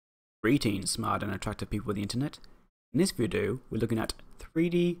Greetings, smart and attractive people of the internet. In this video, we're looking at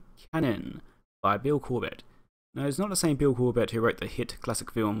 3D Cannon by Bill Corbett. Now, it's not the same Bill Corbett who wrote the hit classic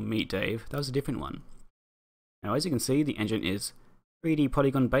film Meet Dave, that was a different one. Now, as you can see, the engine is 3D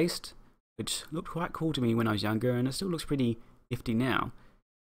polygon based, which looked quite cool to me when I was younger, and it still looks pretty nifty now.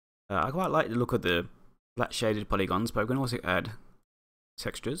 I quite like the look of the flat shaded polygons, but we can also add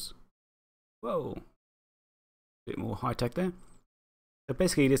textures. Whoa! Bit more high tech there. So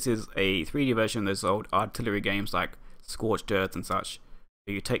basically this is a 3D version of those old artillery games like Scorched Earth and such,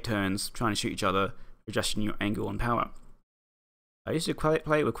 where you take turns trying to shoot each other, adjusting your angle and power. I used to play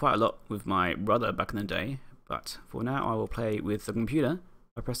it with quite a lot with my brother back in the day, but for now I will play with the computer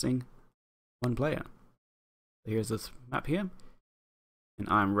by pressing one player. So here's this map here, and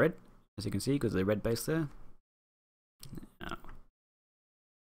I'm red, as you can see, because of the red base there.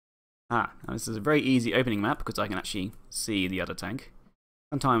 Now this is a very easy opening map because I can actually see the other tank.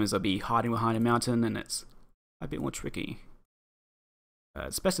 Sometimes I'll be hiding behind a mountain and it's a bit more tricky.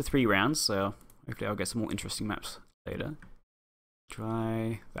 It's best of 3 rounds, so hopefully I'll get some more interesting maps later.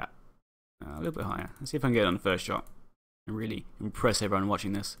 Try that. A little bit higher. Let's see if I can get it on the first shot and really impress everyone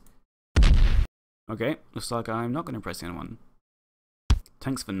watching this. Okay, looks like I'm not going to impress anyone.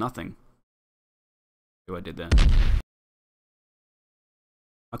 Tanks for nothing. See what I did there.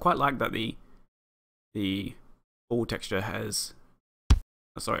 I quite like that the ball texture has...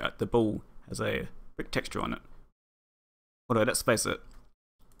 sorry, the ball has a brick texture on it. Although, let's face it,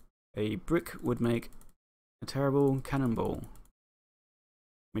 a brick would make a terrible cannonball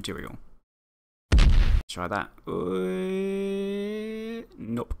material. Let's try that.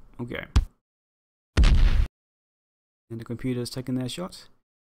 Nope. Okay. And the computer's taking their shot.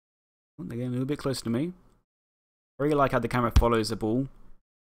 Oh, they're getting a little bit closer to me. I really like how the camera follows the ball.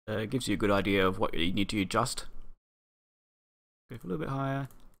 It gives you a good idea of what you need to adjust. Go for a little bit higher, a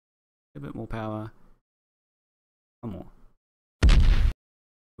little bit more power. One more.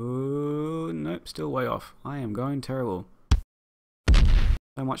 Oh, nope, still way off. I am going terrible.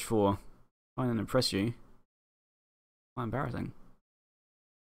 So much for trying to impress you. Quite embarrassing.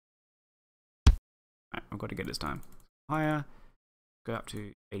 Right, I've got to get this time. Higher, go up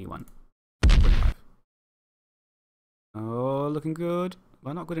to 81. 45. Oh, looking good.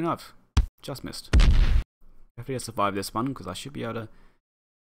 Well, not good enough. Just missed. Hopefully I survive this one, because I should be able to...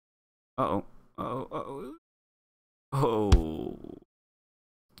 Uh-oh. Uh-oh. Uh-oh. Oh.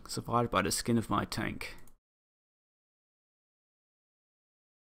 Survived by the skin of my tank.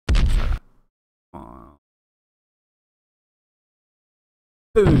 Try that. Oh.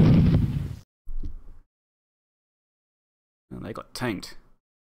 Boom! And they got tanked.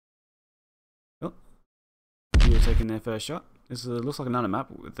 Oh. You're taking their first shot. This looks like another map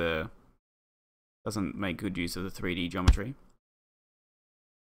with the... doesn't make good use of the 3D geometry.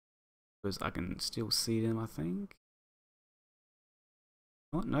 Because I can still see them, I think.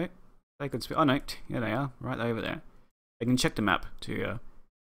 Oh, no. They could... oh, no. Here they are. Right over there. I can check the map to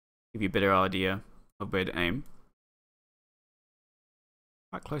give you a better idea of where to aim.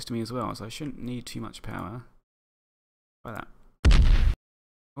 Quite close to me as well, so I shouldn't need too much power. Try that.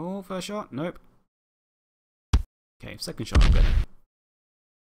 Oh, first shot? Nope. Okay, second shot, I'll get it.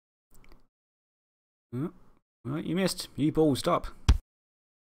 Oh, well, you missed. You ball, stop.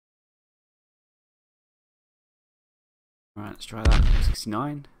 Alright, let's try that.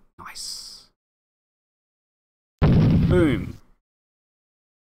 69. Nice. Boom.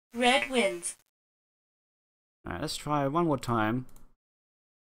 Red wins. Alright, let's try one more time.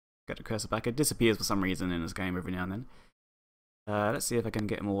 Get the cursor back. It disappears for some reason in this game every now and then. Let's see if I can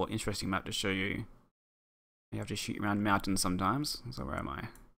get a more interesting map to show you. You have to shoot around mountains sometimes. So where am I?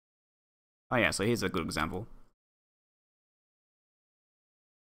 Oh yeah, so here's a good example.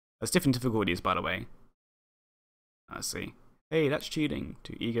 There's different difficulties, by the way. Let's see. Hey, that's cheating.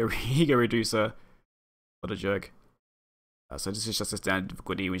 To ego reducer. What a jerk. So this is just a standard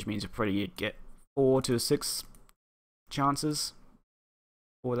difficulty, which means you probably get 4 to 6 chances.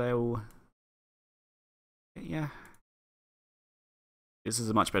 Or they'll... yeah. This is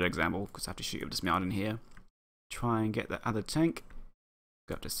a much better example, because I have to shoot up this mountain here. Try and get that other tank.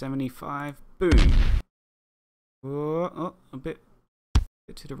 Go up to 75. Boom! Oh, a bit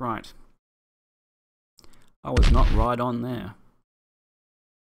to the right. I was not right on there.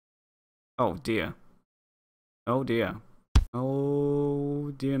 Oh dear. Oh dear.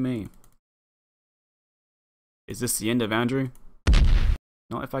 Oh dear me. Is this the end of Andrew?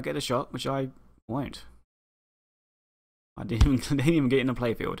 Not if I get a shot, which I won't. I didn't even get in the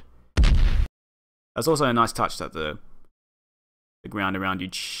playfield. That's also a nice touch that the ground around you.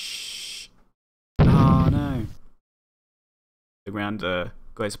 Oh no. The ground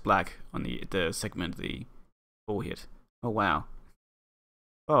goes black on the segment the ball hit. Oh wow.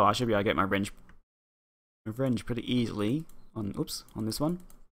 Oh, I should be able to get my revenge pretty easily on this one.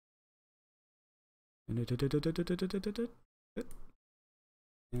 And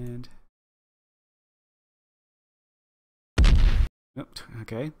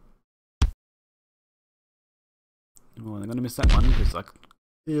okay. Oh, they're gonna miss that one because I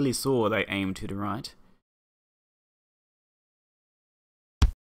clearly saw they aimed to the right.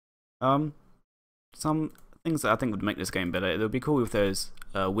 Some things that I think would make this game better. It would be cool if there's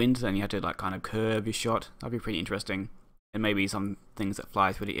wind and you had to like kind of curve your shot. That'd be pretty interesting. And maybe some things that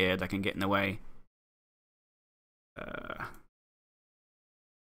fly through the air that can get in the way. What am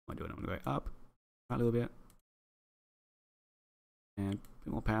I doing? I'm gonna go up a little bit. And a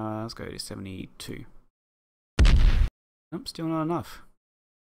bit more power. Let's go to 72. Nope, still not enough.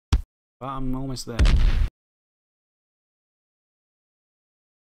 But I'm almost there.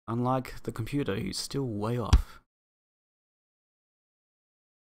 Unlike the computer, who's still way off.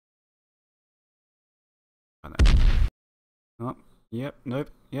 Oh, yep, nope,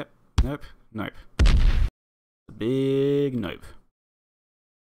 yep, nope, nope. Big nope.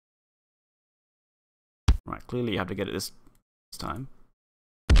 Right, clearly you have to get it this time.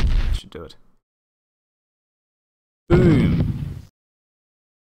 I should do it. Boom!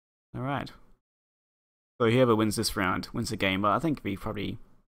 Alright. So whoever wins this round wins the game, but I think we've probably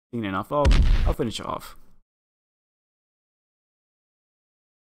seen enough. I'll finish it off.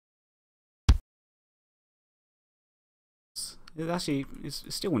 It's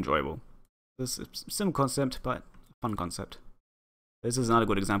still enjoyable. It's a simple concept, but a fun concept. This is another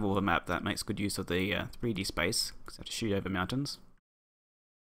good example of a map that makes good use of the 3D space, because you have to shoot over mountains.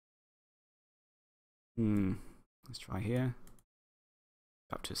 Let's try here.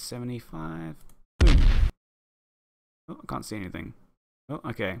 Up to 75. Boom. Oh, I can't see anything. Oh,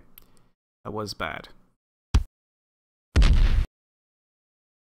 okay. That was bad.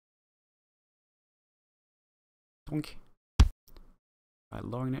 Donk. By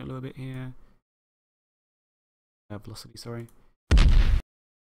lowering it a little bit here. Velocity, sorry.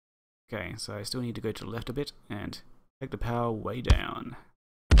 Okay, so I still need to go to the left a bit and take the power way down.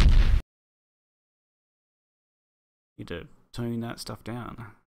 Need to tone that stuff down.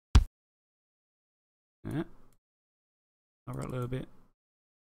 Yeah. Lower it a little bit.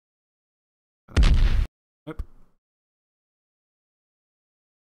 Nope.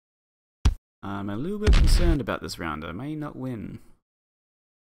 I'm a little bit concerned about this round. I may not win.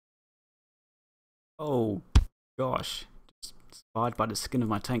 Oh gosh. Just survived by the skin of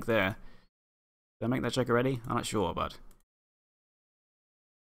my tank there. Did I make that joke already? I'm not sure, but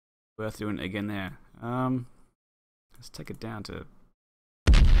worth doing it again there. Let's take it down to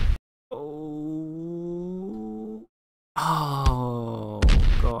oh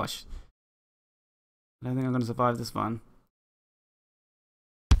gosh. I don't think I'm gonna survive this one.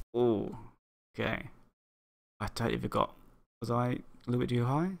 Oh, okay. I totally forgot. Was I a little bit too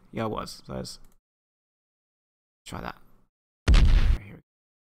high? Yeah, I was. So let's try that. Right here.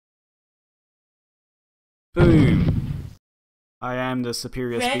 Boom! I am the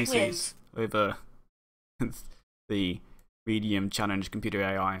superior species over the medium challenge computer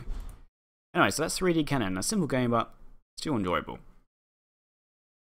AI. Anyway, so that's 3D Cannon. A simple game, but still enjoyable.